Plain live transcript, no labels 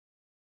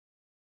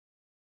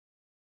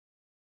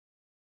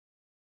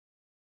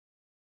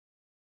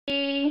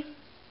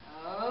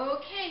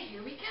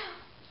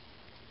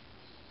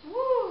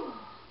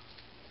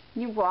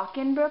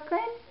walking, Brooklyn?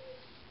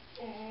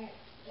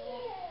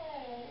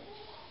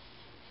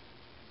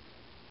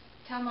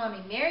 Tell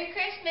Mommy, Merry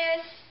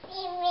Christmas.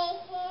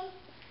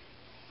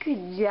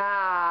 Good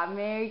job.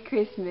 Merry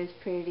Christmas,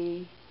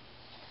 pretty.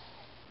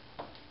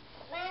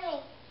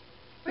 Mommy.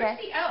 Where's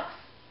the elf?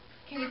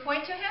 Can you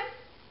point to him?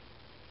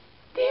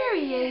 There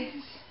he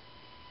is.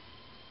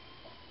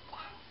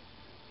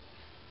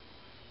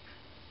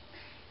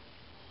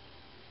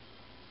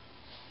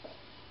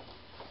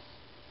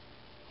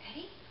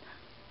 Ready?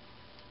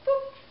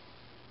 Boop.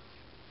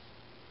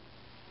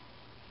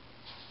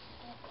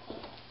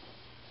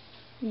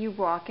 You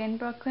walking,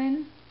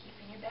 Brooklyn?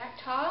 Keeping your back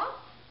tall.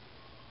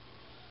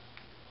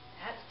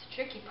 That's the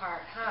tricky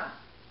part, huh?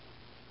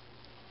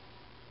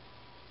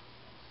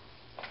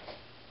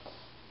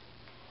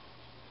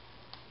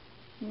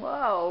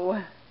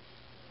 Whoa.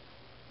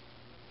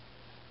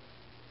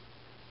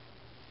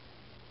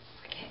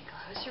 We're getting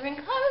closer and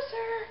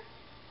closer.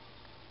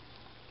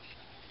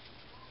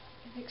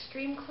 An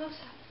extreme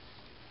close-up.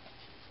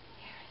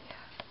 Here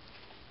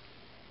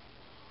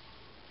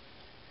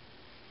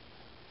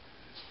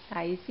we go.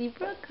 I see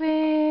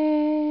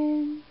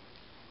Brooklyn.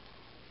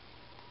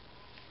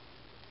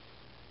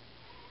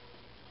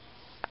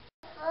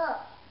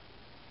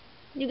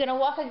 You gonna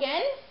walk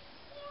again?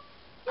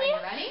 Are you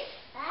ready?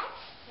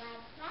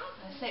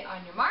 Let's say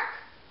on your mark.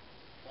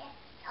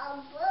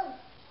 On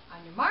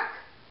your mark.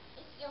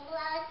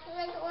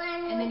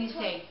 And then you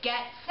say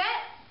get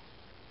set.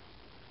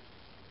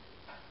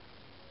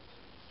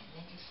 And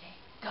then you say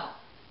go.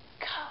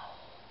 Go.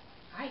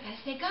 Alright,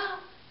 gotta say go.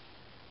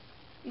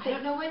 You I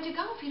don't know when to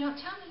go if you don't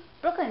tell me.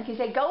 Brooklyn, can you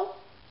say go?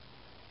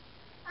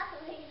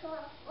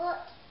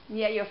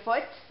 Yeah, your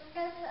foot.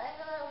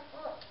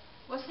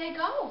 Well, say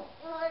go.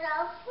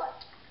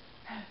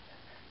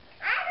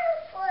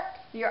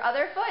 Your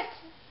other foot.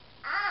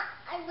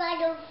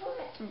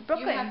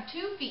 Brooklyn, You have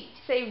 2 feet.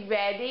 say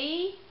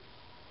ready,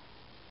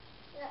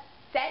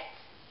 set.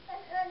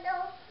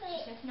 She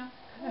says no.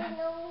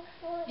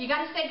 You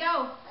gotta say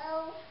go.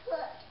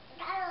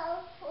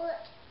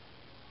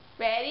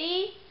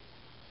 Ready,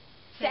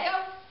 Say set. go.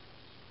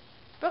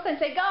 Brooklyn,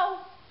 say go.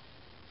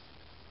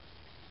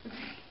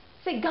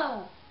 Say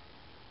go.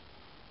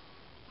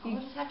 All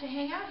of us have to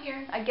hang out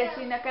here. I guess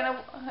you're not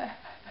gonna.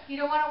 You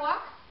don't want to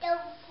walk?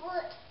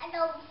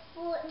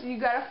 You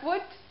got a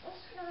foot?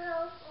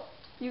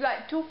 You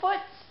got 2 foot?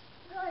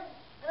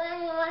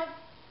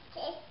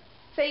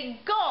 Say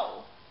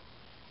go.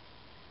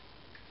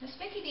 Miss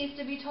Vicky needs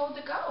to be told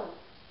to go.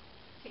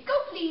 Say go,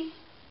 please.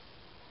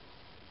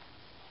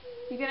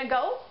 You gonna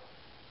go?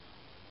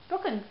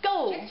 Brooklyn,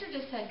 go. Jixer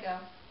just said go.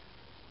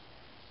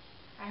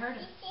 I heard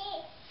him.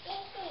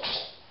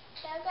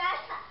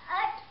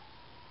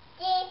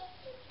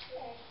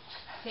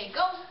 Say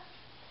go.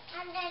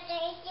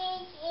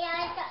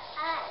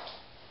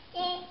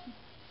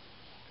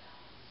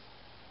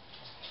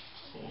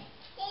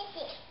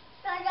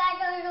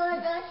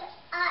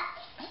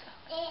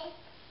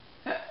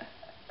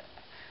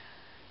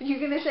 You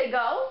gonna say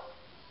go?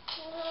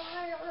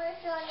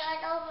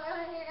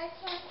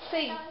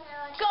 Say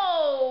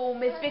go,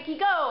 Miss Vicky,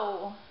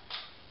 go.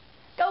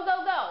 Go,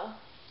 go, go.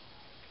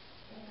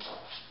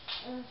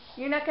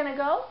 You're not gonna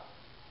go?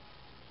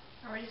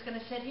 Are we just going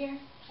to sit here?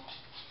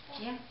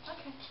 Yeah?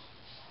 Okay.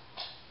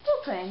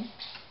 Brooklyn.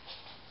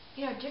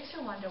 You know,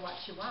 Jixer wanted to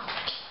watch you walk.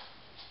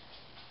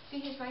 See,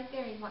 he's right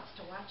there. He wants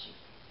to watch you.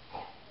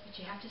 But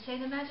you have to say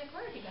the magic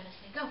word. You got to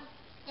say go.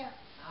 Yeah.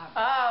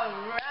 All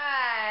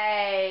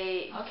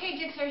right. Okay,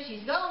 Jixer,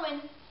 she's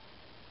going.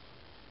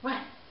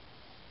 1,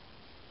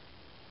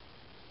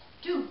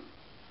 2,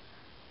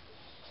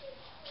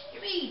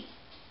 3,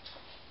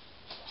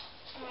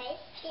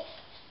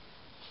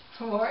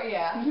 4,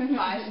 yeah,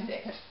 5,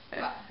 6.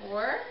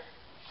 4,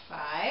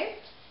 5,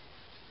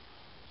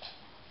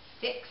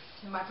 6.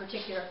 And my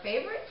particular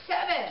favorite,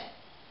 7.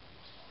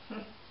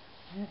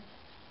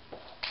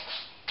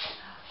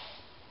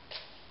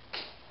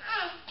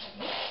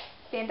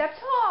 Stand up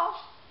tall.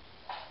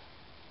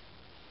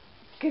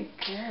 Good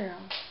girl.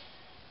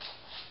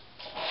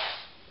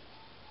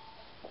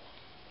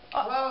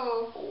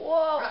 Whoa.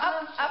 Whoa.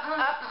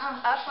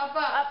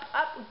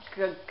 Up.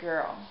 Good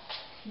girl.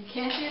 You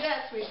can't do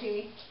that,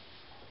 sweetie.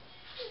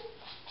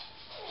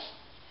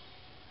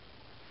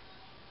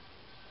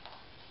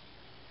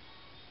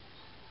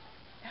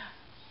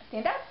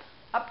 Stand up.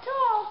 Up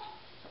tall.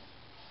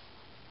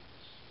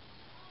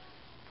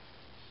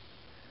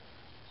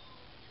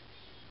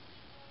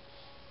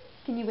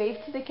 Can you wave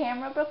to the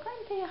camera, Brooklyn?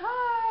 Say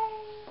hi.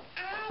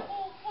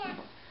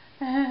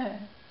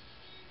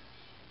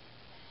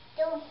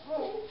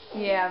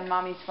 Yeah,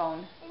 mommy's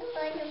phone.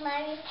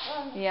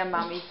 Yeah,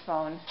 mommy's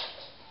phone.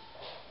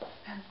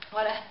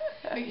 What?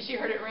 She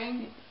heard it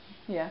ring?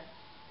 Yeah.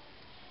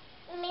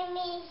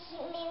 Mimi.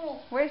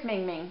 Where's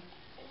Ming Ming?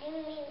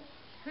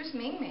 Who's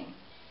Ming Ming?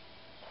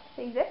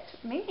 See, that's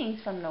Ming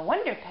Ming's from the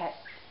Wonder Pet.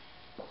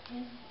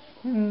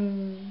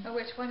 Oh,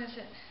 which one is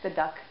it? The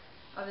duck.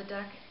 Oh, the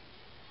duck.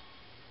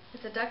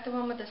 Is the duck the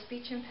one with the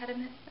speech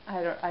impediment?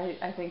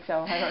 I think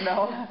so. I don't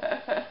know.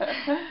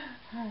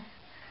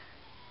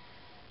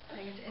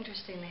 think it's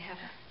interesting they have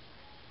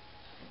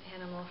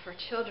an animal for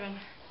children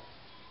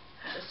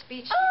with a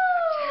speech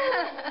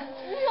defect.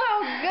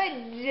 Oh,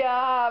 good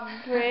job,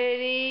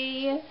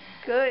 pretty.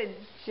 Good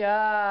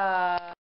job.